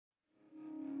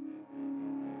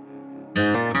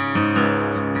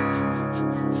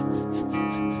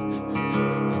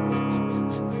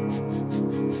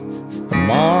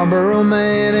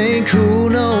ain't cool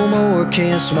no more.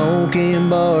 Can't smoke in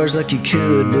bars like you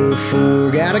could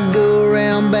before. Gotta go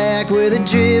around back where the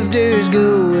drifters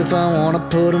go if I wanna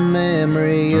put a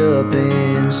memory up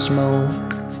in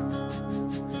smoke.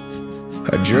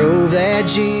 I drove that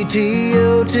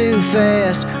GTO too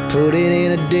fast, put it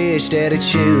in a ditch that it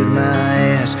chewed my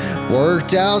ass.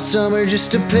 Worked all summer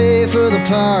just to pay for the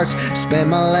parts. Spent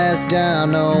my last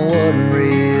dime, no, it wasn't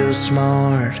real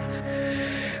smart.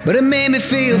 But it made me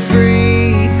feel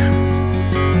free,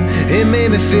 it made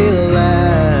me feel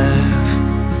alive.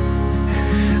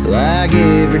 Like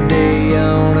every day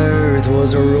on earth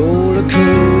was a roller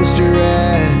coaster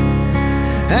ride.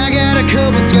 I got a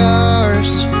couple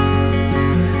scars,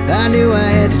 I knew I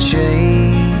had to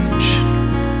change,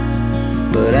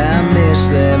 but I miss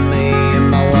that me and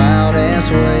my wild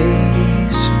ass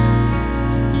ways.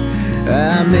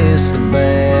 I miss the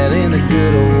bad and the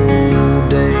good old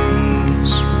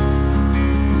days.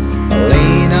 I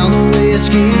lean on the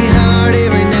whiskey hard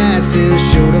every night, still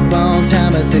showed up on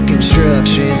time at the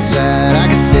construction site. I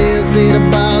can still see the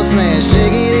boss man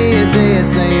shaking his head,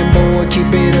 saying, boy,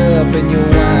 keep it up and you'll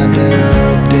wind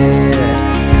up dead.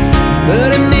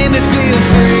 But it made me feel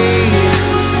free,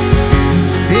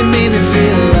 it made me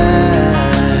feel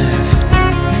alive.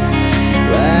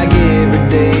 Like every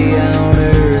day on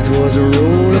earth was a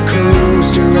roller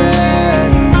coaster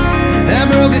ride. I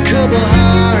broke a couple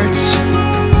hearts,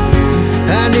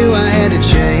 I knew I had to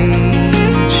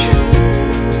change,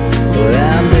 but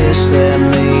I miss that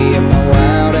me and my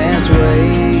wild ass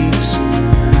ways.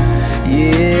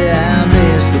 Yeah, I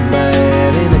miss the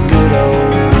bad and the good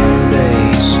old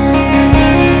days.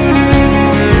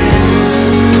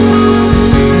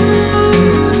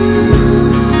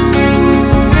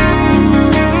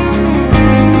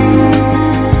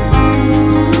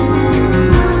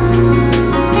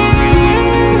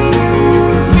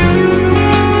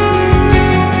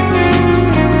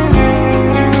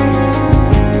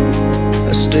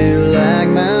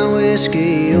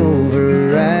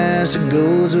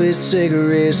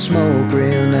 Cigarette smoke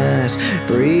real nice.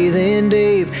 Breathe in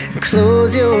deep and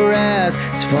close your eyes.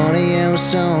 It's funny how a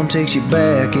song takes you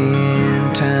back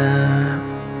in time.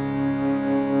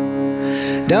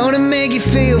 Don't it make you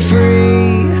feel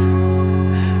free?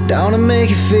 Don't it make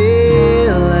you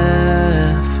feel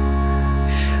alive?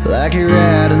 Like you're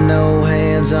riding no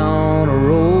hands on a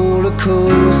roller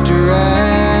coaster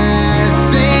ride.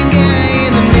 Same guy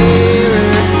in the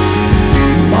mirror,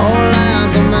 more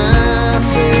lines on my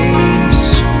face.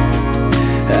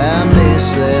 I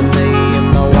miss that me and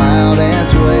my wild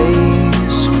ass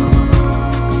ways.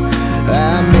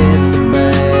 I miss the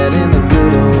bad and the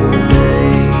good old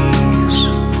days.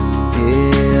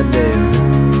 Yeah, I do.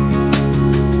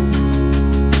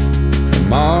 The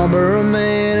Marlboro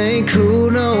Man ain't cool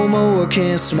no more.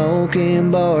 Can't smoke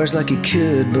in bars like you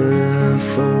could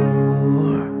before.